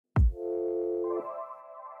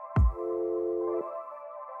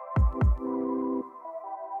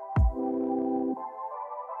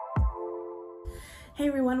Hey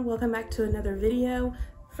everyone, welcome back to another video.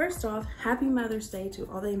 First off, happy Mother's Day to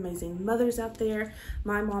all the amazing mothers out there.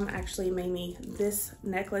 My mom actually made me this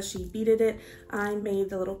necklace. She beaded it. I made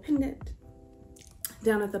the little pendant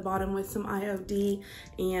down at the bottom with some IOD,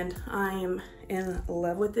 and I am in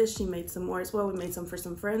love with this. She made some more as well. We made some for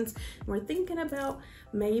some friends. We're thinking about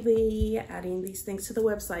maybe adding these things to the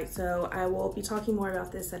website, so I will be talking more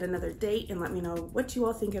about this at another date, and let me know what you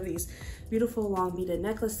all think of these beautiful long beaded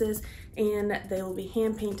necklaces. And they will be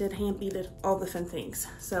hand painted, hand beaded, all the fun things.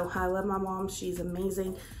 So I love my mom. She's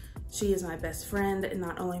amazing. She is my best friend and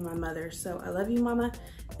not only my mother. So I love you, Mama.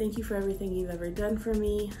 Thank you for everything you've ever done for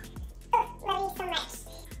me. Love you so much.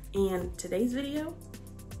 And today's video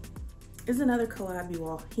is another collab, you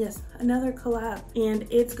all. Yes, another collab. And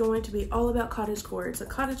it's going to be all about cottagecore. It's a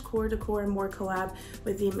cottagecore decor and more collab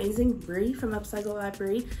with the amazing Bri from Upcycled by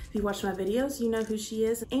Bri. If you watch my videos, you know who she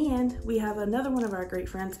is. And we have another one of our great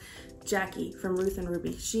friends, Jackie from Ruth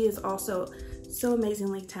Ruby. She is also so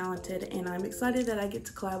amazingly talented, and I'm excited that I get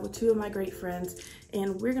to collab with two of my great friends.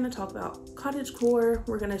 And we're gonna talk about cottagecore.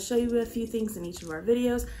 We're gonna show you a few things in each of our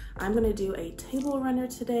videos. I'm gonna do a table runner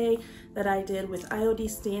today that I did with IOD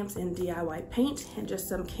stamps and DIY paint and just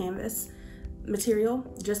some canvas material,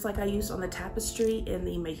 just like I used on the tapestry in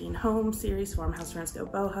the Making Home series, Farmhouse, Friends Go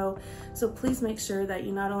Boho. So please make sure that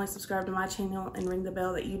you not only subscribe to my channel and ring the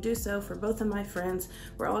bell, that you do so for both of my friends.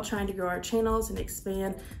 We're all trying to grow our channels and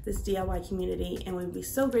expand this DIY community, and we'd be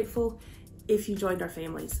so grateful if you joined our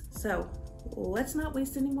families. So let's not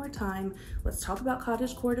waste any more time. Let's talk about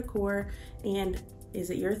cottagecore decor. And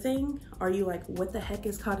is it your thing? Are you like, what the heck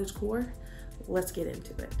is cottagecore? Let's get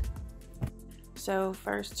into it. So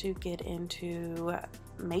first, to get into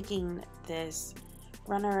making this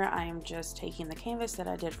runner, I am just taking the canvas that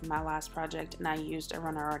I did for my last project, and I used a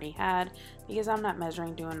runner I already had because I'm not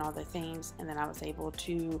measuring, doing all the things, and then I was able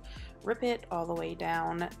to rip it all the way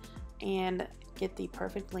down and get the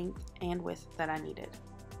perfect length and width that I needed.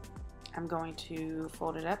 I'm going to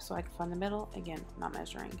fold it up so I can find the middle, again, not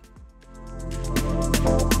measuring.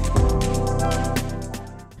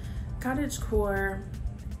 Cottagecore,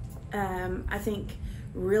 I think,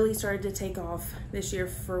 really started to take off this year,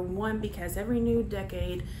 for one, because every new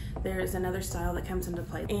decade there is another style that comes into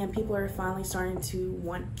play, and people are finally starting to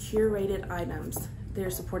want curated items. They're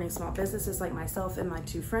supporting small businesses like myself and my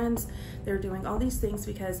two friends. They're doing all these things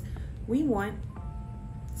because we want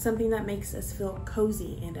something that makes us feel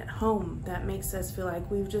cozy and at home, that makes us feel like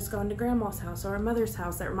we've just gone to grandma's house or our mother's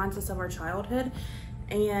house, that reminds us of our childhood.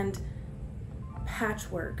 And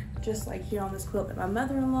patchwork, just like here on this quilt that my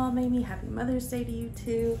mother-in-law made me. Happy Mother's Day to you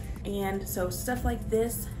too. And so stuff like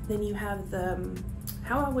this. Then you have the,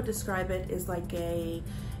 how I would describe it is like a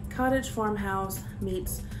cottage farmhouse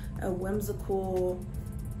meets a whimsical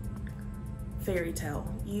fairy tale.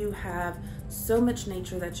 You have so much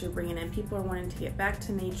nature that you're bringing in. People are wanting to get back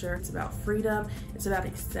to nature. It's about freedom. It's about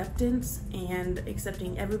acceptance and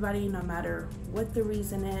accepting everybody no matter what the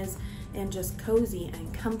reason is, and just cozy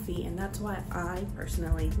and comfy. And that's why I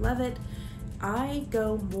personally love it. I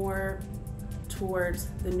go more towards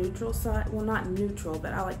the neutral side. Well, not neutral,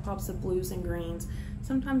 but I like pops of blues and greens,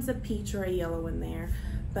 sometimes a peach or a yellow in there.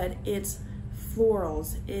 But it's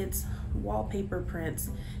florals, it's wallpaper prints.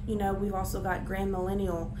 You know, we've also got grand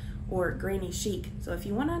millennial or granny chic. So if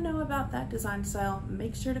you want to know about that design style,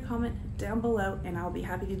 make sure to comment down below, and I'll be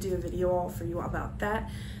happy to do a video all for you about that.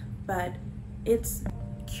 But it's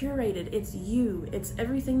curated, it's you, it's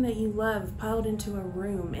everything that you love piled into a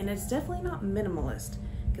room, and it's definitely not minimalist,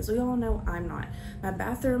 because we all know I'm not. My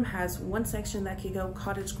bathroom has one section that could go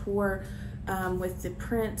cottagecore with the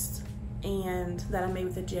prints and that I made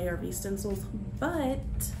with the JRV stencils, but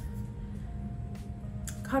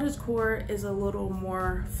cottagecore is a little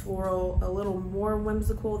more floral, a little more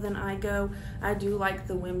whimsical than I go. I do like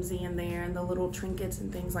the whimsy in there and the little trinkets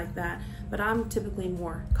and things like that, but I'm typically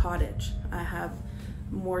more cottage. I have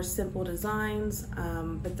more simple designs,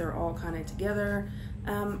 but they're all kind of together.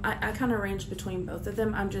 I kind of range between both of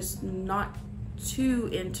them. I'm just not too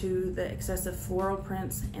into the excessive floral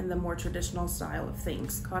prints and the more traditional style of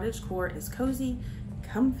things. Cottagecore is cozy,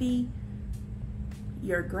 comfy,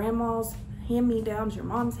 your grandma's hand-me-downs, your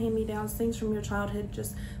mom's hand-me-downs, things from your childhood.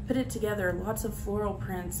 Just put it together. Lots of floral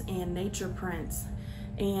prints and nature prints,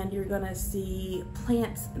 and you're gonna see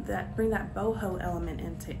plants that bring that boho element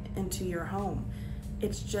into your home.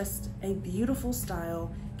 It's just a beautiful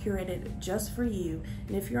style curated just for you.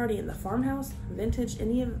 And if you're already in the farmhouse, vintage,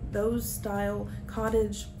 any of those style,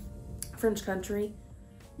 cottage, French country,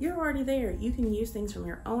 you're already there. You can use things from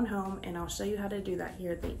your own home, and I'll show you how to do that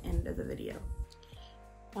here at the end of the video.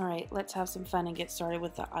 All right, let's have some fun and get started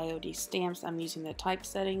with the IOD stamps. I'm using the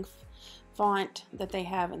typesetting font that they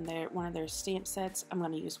have in one of their stamp sets. I'm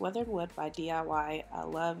going to use Weathered Wood by DIY. I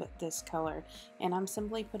love this color, and I'm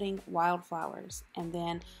simply putting wildflowers, and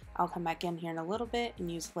then I'll come back in here in a little bit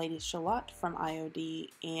and use Lady SHALLOT from IOD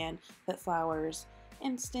and put flowers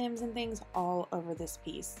and stems and things all over this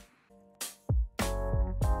piece.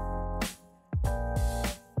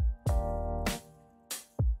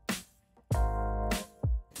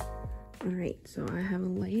 Alright, so I have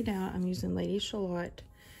laid out, I'm using Lady SHALLOT.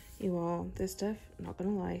 You all, this stuff, not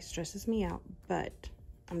gonna lie, stresses me out, but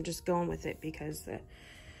I'm just going with it because the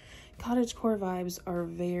cottagecore vibes are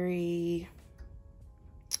very,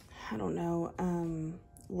 I don't know,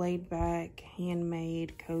 laid back,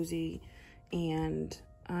 handmade, cozy, and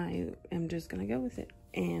I am just gonna go with it.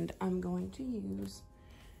 And I'm going to use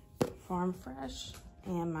Farm Fresh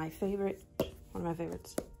and my favorite, one of my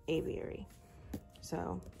favorites, Aviary.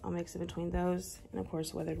 So I'll mix it between those, and of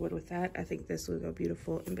course Weathered Wood with that. I think this will go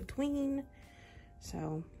beautiful in between.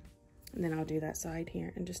 So, and then I'll do that side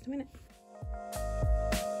here in just a minute.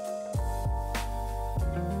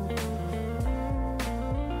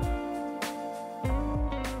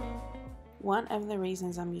 One of the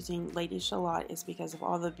reasons I'm using Lady SHALLOT is because of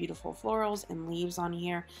all the beautiful florals and leaves on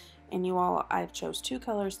here. And you all, I chose 2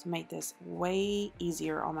 colors to make this way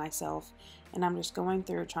easier on myself. And I'm just going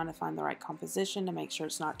through trying to find the right composition to make sure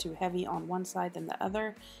it's not too heavy on one side than the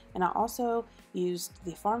other. And I also used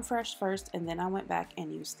the Farm Fresh first, and then I went back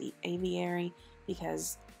and used the Aviary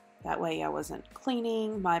because that way I wasn't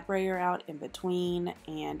cleaning my brayer out in between,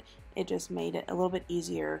 and it just made it a little bit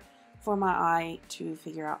easier for my eye to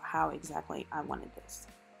figure out how exactly I wanted this.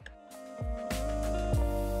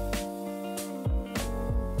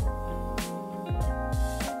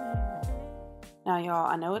 Now y'all,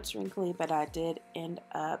 I know it's wrinkly, but I did end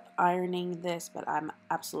up ironing this, but I'm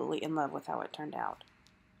absolutely in love with how it turned out.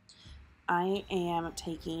 I am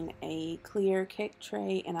taking a clear cake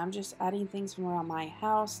tray and I'm just adding things from around my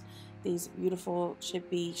house. These beautiful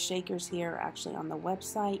chippy shakers here are actually on the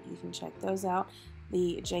website. You can check those out.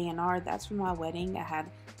 The J&R, that's from my wedding. I had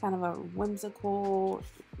kind of a whimsical,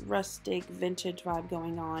 rustic, vintage vibe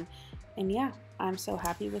going on. And yeah, I'm so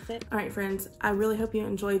happy with it. All right, friends, I really hope you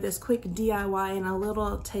enjoyed this quick DIY and a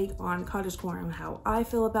little take on cottagecore and how I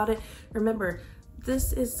feel about it. Remember,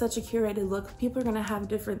 this is such a curated look. People are gonna have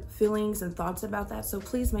different feelings and thoughts about that. So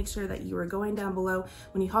please make sure that you are going down below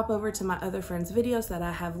when you hop over to my other friends' videos that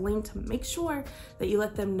I have linked. Make sure that you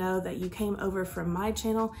let them know that you came over from my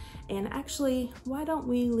channel. And actually, why don't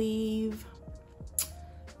we leave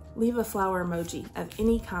a flower emoji of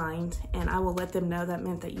any kind, and I will let them know that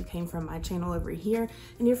meant that you came from my channel over here.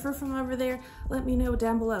 And if you're from over there, let me know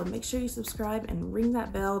down below. Make sure you subscribe and ring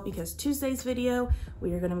that bell, because Tuesday's video,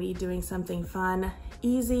 we are gonna be doing something fun,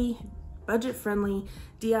 easy, budget-friendly,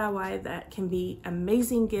 DIY that can be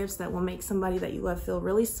amazing gifts that will make somebody that you love feel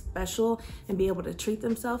really special and be able to treat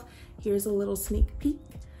themselves. Here's a little sneak peek.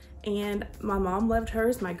 And my mom loved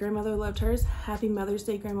hers, my grandmother loved hers. Happy Mother's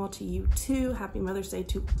Day, Grandma, to you too. Happy Mother's Day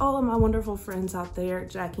to all of my wonderful friends out there,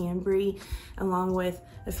 Jackie and Bri, along with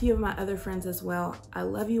a few of my other friends as well. I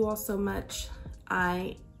love you all so much.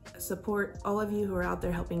 I support all of you who are out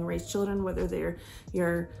there helping raise children, whether they're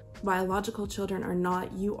your biological children or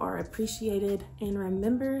not. You are appreciated. And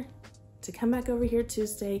remember to come back over here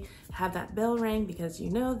Tuesday, have that bell ring, because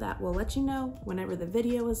you know that will let you know whenever the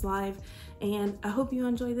video is live. And I hope you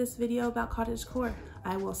enjoy this video about cottagecore.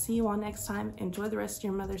 I will see you all next time. Enjoy the rest of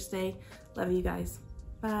your Mother's Day. Love you guys.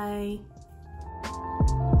 Bye.